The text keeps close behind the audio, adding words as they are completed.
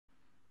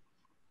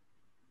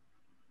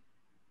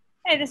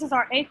Hey, this is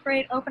our 8th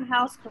grade open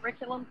house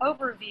curriculum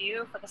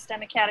overview for the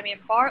STEM Academy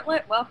of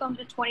Bartlett. Welcome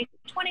to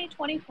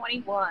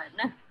 2020-2021.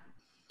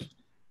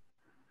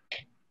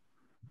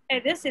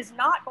 Hey, this is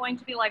not going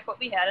to be like what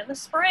we had in the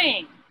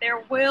spring.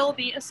 There will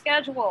be a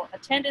schedule.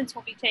 Attendance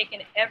will be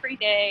taken every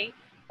day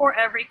for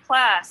every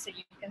class, so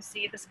you can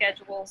see the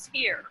schedules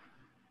here.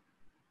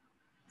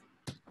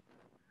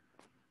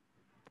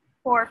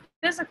 For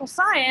physical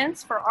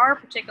science, for our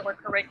particular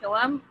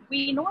curriculum,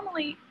 we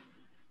normally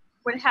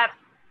would have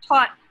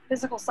taught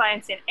physical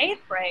science in 8th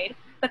grade,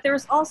 but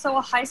there's also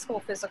a high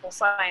school physical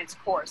science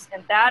course,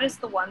 and that is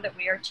the one that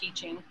we are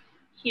teaching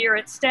here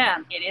at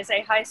STEM. It is a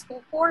high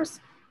school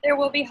course. There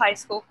will be high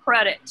school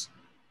credit.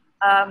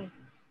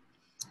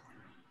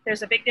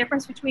 There's a big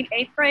difference between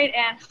 8th grade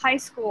and high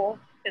school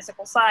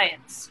physical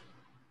science.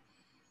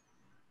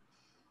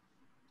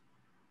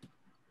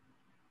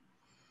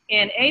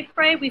 In 8th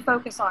grade, we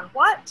focus on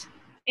what?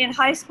 In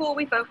high school,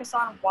 we focus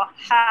on what,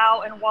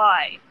 how, and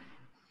why.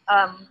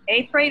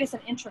 8th grade is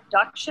an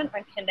introduction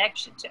and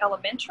connection to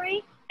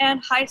elementary,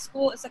 and high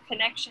school is a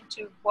connection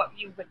to what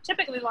you would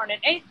typically learn in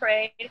 8th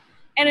grade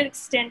and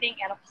extending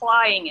and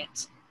applying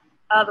it.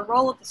 The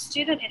role of the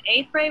student in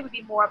 8th grade would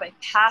be more of a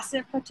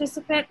passive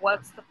participant.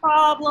 What's the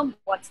problem?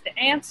 What's the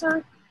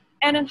answer?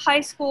 And in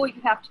high school, you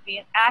have to be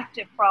an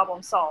active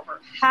problem solver.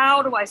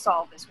 How do I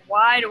solve this?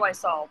 Why do I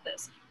solve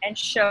this? And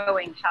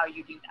showing how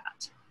you do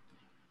that.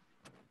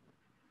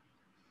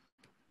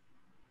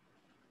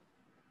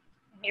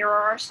 Here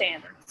are our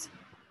standards.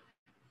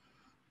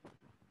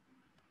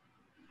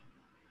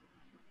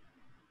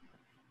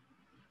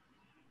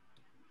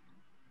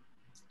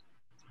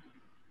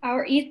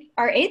 Our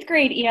 8th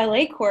grade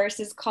ELA course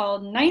is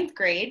called 9th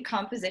grade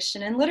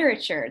Composition and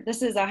Literature.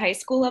 This is a high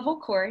school level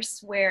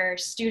course where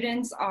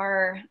students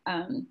are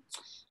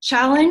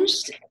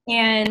challenged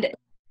and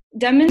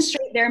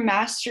demonstrate their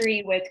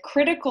mastery with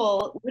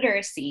critical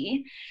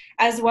literacy,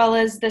 as well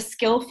as the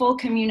skillful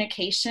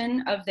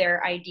communication of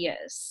their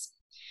ideas.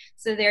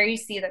 So there you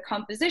see the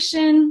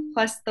composition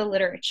plus the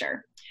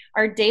literature.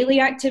 Our daily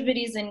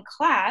activities in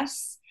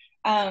class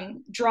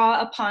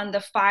draw upon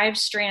the 5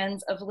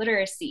 strands of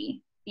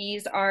literacy.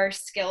 These are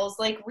skills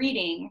like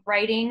reading,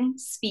 writing,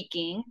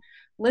 speaking,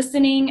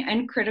 listening,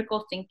 and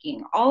critical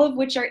thinking, all of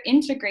which are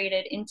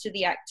integrated into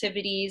the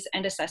activities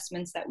and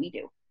assessments that we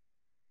do.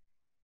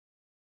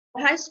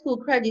 High school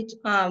credit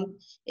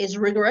is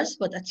rigorous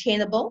but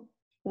attainable,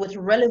 with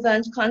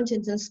relevant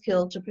content and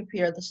skill to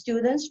prepare the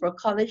students for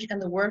college and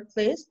the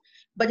workplace,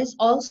 but it's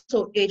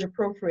also age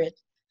appropriate.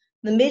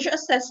 The major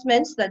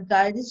assessments that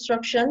guide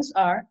instructions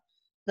are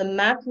the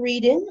MAP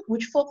reading,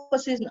 which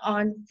focuses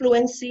on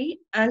fluency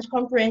and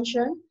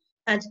comprehension,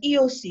 and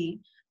EOC,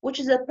 which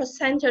is a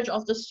percentage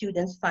of the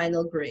student's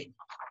final grade.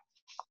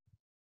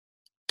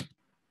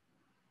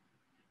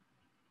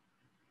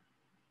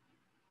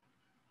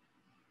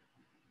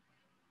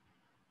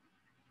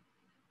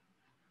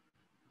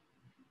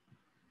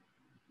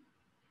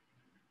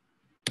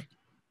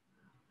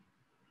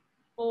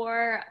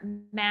 For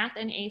math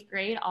in 8th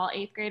grade, all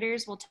 8th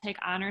graders will take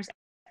honors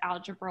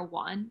Algebra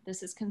 1.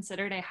 This is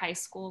considered a high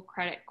school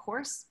credit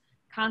course.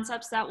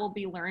 Concepts that will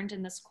be learned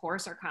in this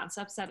course are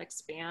concepts that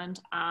expand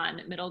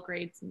on middle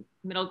grade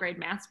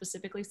math,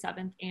 specifically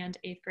 7th and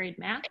 8th grade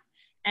math.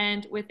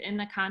 And within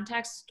the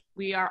context,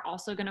 we are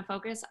also going to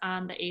focus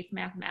on the 8th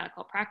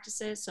mathematical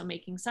practices, so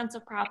making sense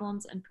of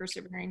problems and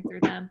persevering through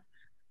them,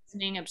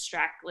 reasoning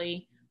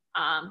abstractly,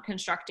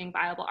 constructing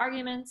viable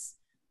arguments,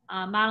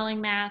 modeling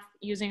math,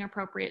 using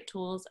appropriate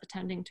tools,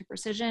 attending to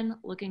precision,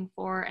 looking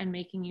for and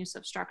making use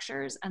of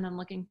structures, and then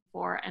looking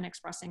for and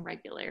expressing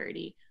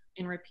regularity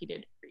in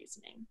repeated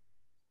reasoning.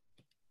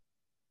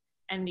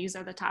 And these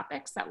are the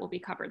topics that will be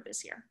covered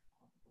this year.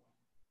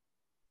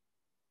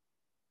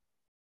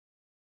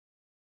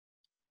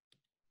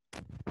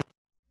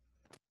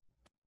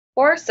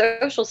 For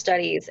social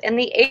studies, in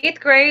the 8th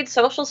grade,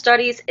 social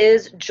studies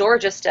is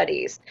Georgia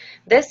studies.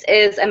 This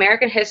is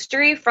American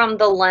history from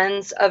the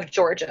lens of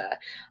Georgia.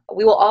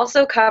 We will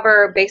also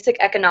cover basic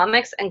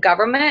economics and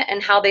government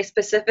and how they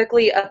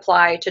specifically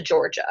apply to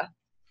Georgia.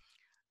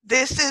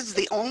 This is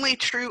the only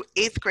true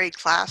 8th grade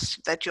class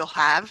that you'll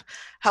have.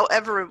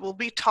 However, it will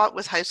be taught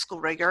with high school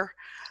rigor.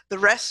 The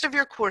rest of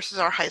your courses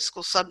are high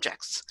school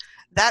subjects.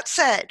 That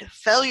said,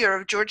 failure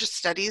of Georgia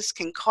studies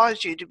can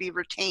cause you to be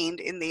retained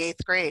in the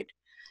 8th grade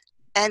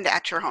and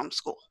at your home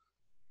school.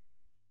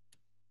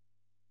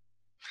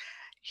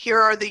 Here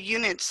are the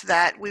units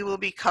that we will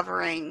be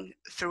covering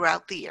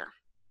throughout the year.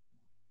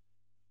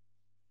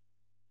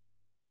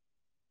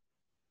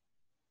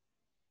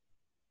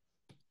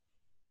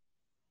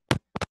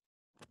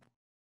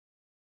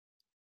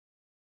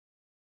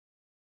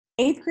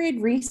 Eighth grade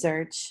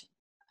research,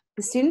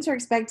 the students are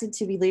expected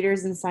to be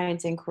leaders in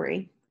science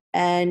inquiry.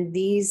 And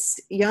these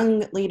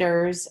young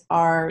leaders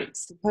are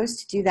supposed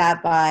to do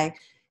that by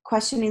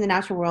questioning the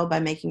natural world by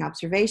making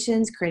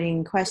observations,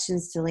 creating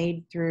questions to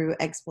lead through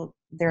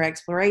their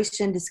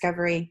exploration,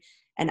 discovery,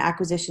 and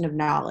acquisition of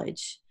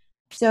knowledge.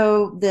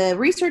 So the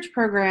research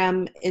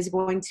program is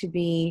going to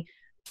be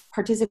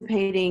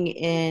participating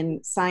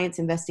in science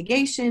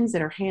investigations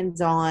that are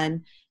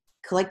hands-on,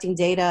 collecting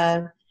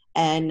data,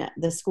 and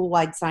the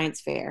school-wide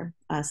science fair.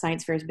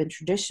 Science fair has been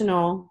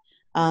traditional,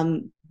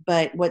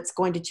 but what's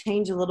going to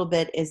change a little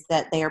bit is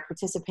that they are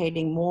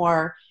participating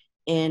more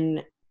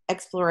in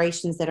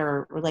explorations that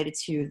are related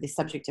to the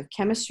subject of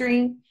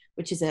chemistry,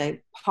 which is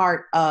a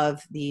part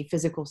of the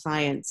physical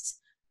science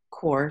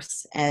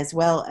course, as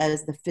well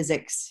as the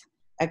physics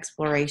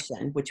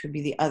exploration, which would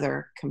be the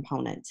other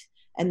component.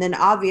 And then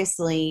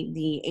obviously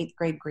the 8th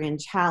grade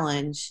grand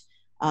challenge,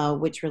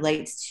 which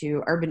relates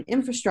to urban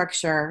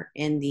infrastructure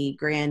in the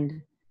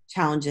grand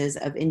challenges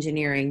of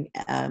engineering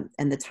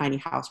and the tiny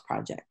house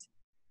project.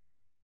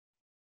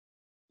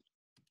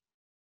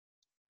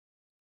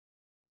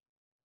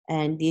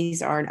 And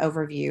these are an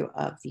overview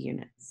of the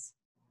units.